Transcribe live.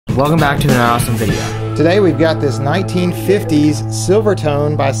Welcome back to another awesome video. Today we've got this 1950s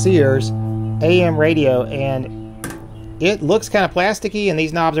Silvertone by Sears AM radio, and it looks kind of plasticky, and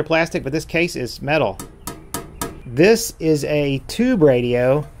these knobs are plastic, but this case is metal. This is a tube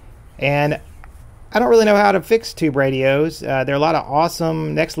radio, and I don't really know how to fix tube radios. There are a lot of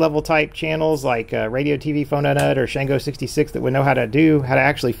awesome next level type channels like Radio TV Phononut or Shango 66 that would know how to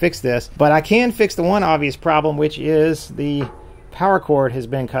actually fix this. But I can fix the one obvious problem, which is the power cord has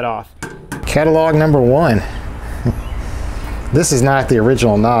been cut off. Catalog number 1. This is not the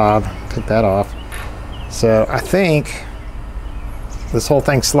original knob. Take that off. So I think this whole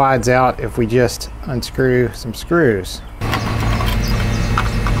thing slides out if we just unscrew some screws.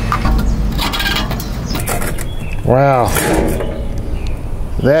 Wow,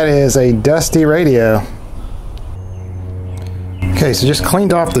 that is a dusty radio. Okay, so just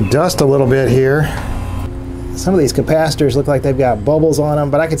cleaned off the dust a little bit here. Some of these capacitors look like they've got bubbles on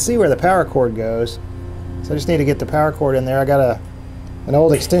them, but I can see where the power cord goes. So I just need to get the power cord in there. I got an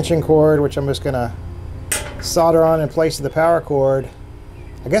old extension cord, which I'm just gonna solder on in place of the power cord.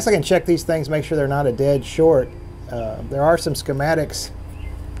 I guess I can check these things, make sure they're not a dead short. There are some schematics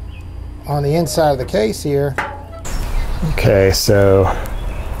on the inside of the case here. Okay, so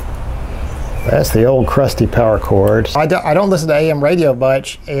that's the old crusty power cord. I don't listen to AM radio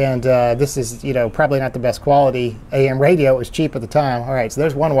much, and this is, you know, probably not the best quality AM radio. It was cheap at the time. All right, so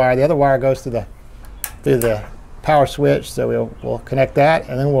there's one wire. The other wire goes through the power switch, so we'll connect that,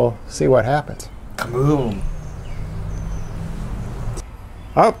 and then we'll see what happens. Boom.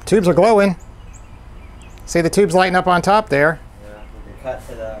 Oh, tubes are glowing. See the tubes lighting up on top there. Yeah, we can cut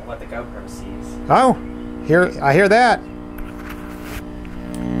to what the GoPro sees. Oh, I hear that.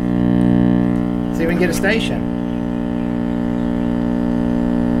 See if we can get a station.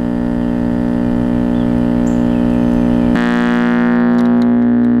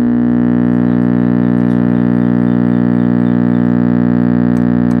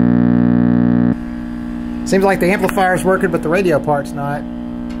 Seems like the amplifier's working, but the radio part's not.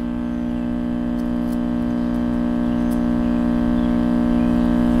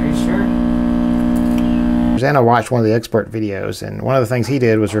 And I watched one of the expert videos, and one of the things he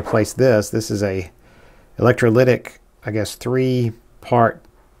did was replace this. This is a electrolytic, I guess, 3-part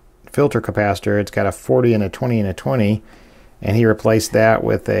filter capacitor. It's got a 40 and a 20 and a 20, and he replaced that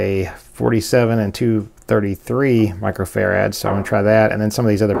with a 47 and 233 microfarads. So I'm going to try that, and then some of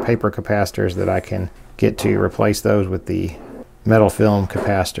these other paper capacitors that I can get to replace those with the metal film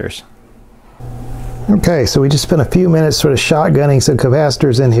capacitors. Okay, so we just spent a few minutes sort of shotgunning some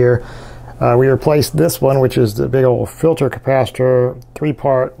capacitors in here. We replaced this one, which is the big old filter capacitor,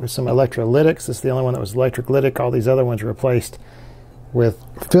 3-part with some electrolytics. This is the only one that was electrolytic. All these other ones were replaced with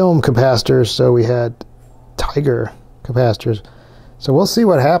film capacitors, so we had Tiger capacitors. So we'll see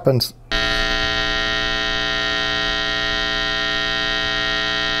what happens.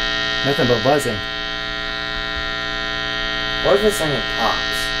 Nothing but buzzing. What if this thing pops?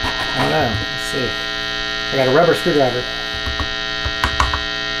 I don't know. Let's see. I got a rubber screwdriver.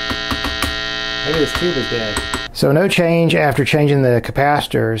 Maybe this tube is dead. So no change after changing the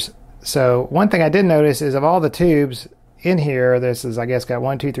capacitors. So one thing I did notice is of all the tubes in here, this is, I guess, got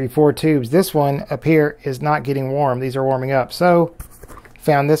 1, 2, 3, 4 tubes. This one up here is not getting warm. These are warming up. So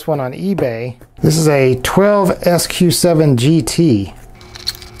found this one on eBay. This is a 12SQ7 GT.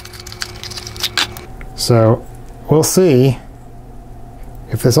 So we'll see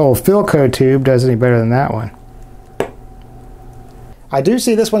if this old Philco tube does any better than that one. I do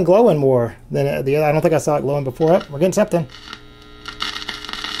see this one glowing more than the other. I don't think I saw it glowing before. Oh, we're getting something.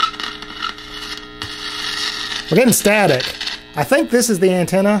 We're getting static. I think this is the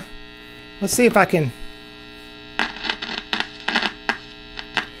antenna. Let's see if I can...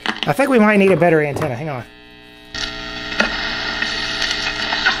 I think we might need a better antenna. Hang on.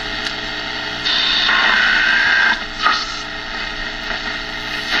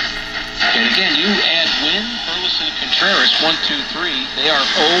 And again, you add Wynn, Burleson, and Contreras, 1, 2, 3. They are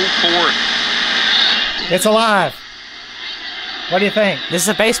 0-4. It's alive. What do you think? This is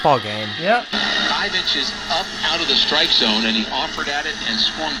a baseball game. Yep. 5 inches up out of the strike zone, and he offered at it and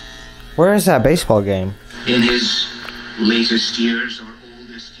swung. Where is that baseball game? In his latest years, or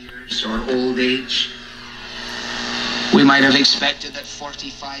oldest years, or old age, we might have expected that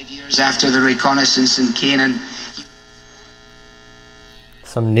 45 years after the reconnaissance in Canaan.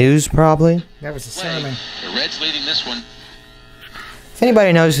 Some news, probably? That was a sermon. The Reds leading this one. If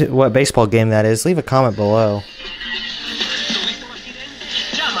anybody knows what baseball game that is, leave a comment below.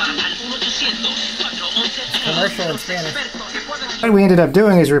 Commercial in Spanish. What we ended up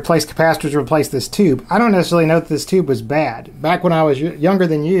doing is replace capacitors, replace this tube. I don't necessarily know that this tube was bad. Back when I was younger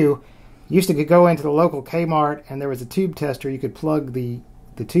than you used to go into the local Kmart and there was a tube tester. You could plug the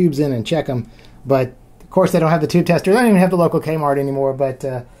tubes in and check them. But, of course, they don't have the tube tester. They don't even have the local Kmart anymore. But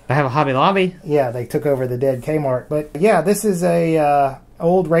They have a Hobby Lobby? Yeah, they took over the dead Kmart. But, yeah, this is a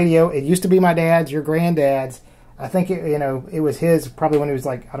old radio. It used to be my dad's, your granddad's. I think, it was his probably when he was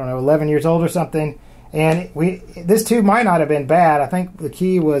like, I don't know, 11 years old or something. And this tube might not have been bad. I think the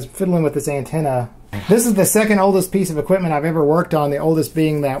key was fiddling with this antenna. This is the second oldest piece of equipment I've ever worked on, the oldest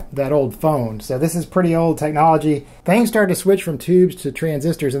being that old phone. So this is pretty old technology. Things started to switch from tubes to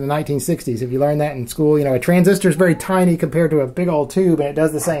transistors in the 1960s. If you learned that in school, a transistor is very tiny compared to a big old tube, and it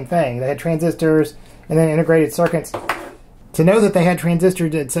does the same thing. They had transistors and then integrated circuits. To know that they had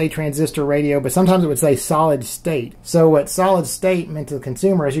transistors, it'd say transistor radio, but sometimes it would say solid state. So what solid state meant to the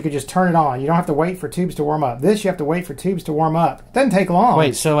consumer is you could just turn it on. You don't have to wait for tubes to warm up. This, you have to wait for tubes to warm up. It doesn't take long.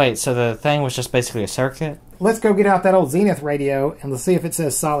 Wait, so the thing was just basically a circuit? Let's go get out that old Zenith radio and let's see if it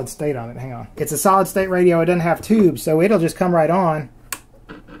says solid state on it. Hang on. It's a solid state radio. It doesn't have tubes, so it'll just come right on.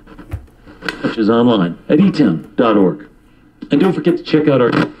 Which is online at etem.org. And don't forget to check out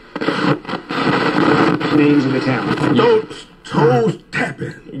our names in the town. Toes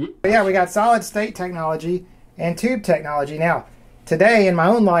tapping. Yeah, we got solid state technology and tube technology. Now, today in my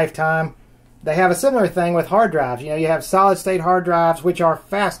own lifetime, they have a similar thing with hard drives. You have solid state hard drives, which are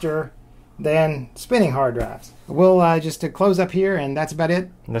faster than spinning hard drives. We'll just close up here, and that's about it.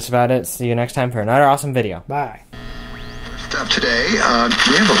 That's about it. See you next time for another awesome video. Bye. First up today, we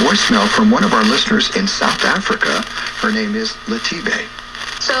have a voicemail from one of our listeners in South Africa. Her name is Latibe.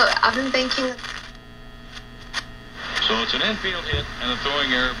 So I've been thinking. So it's an infield hit and a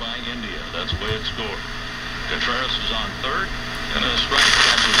throwing error by India. That's the way it scored. Contreras is on third, and a strike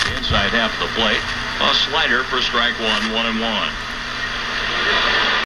catches the inside half of the plate. A slider for strike one, 1-1.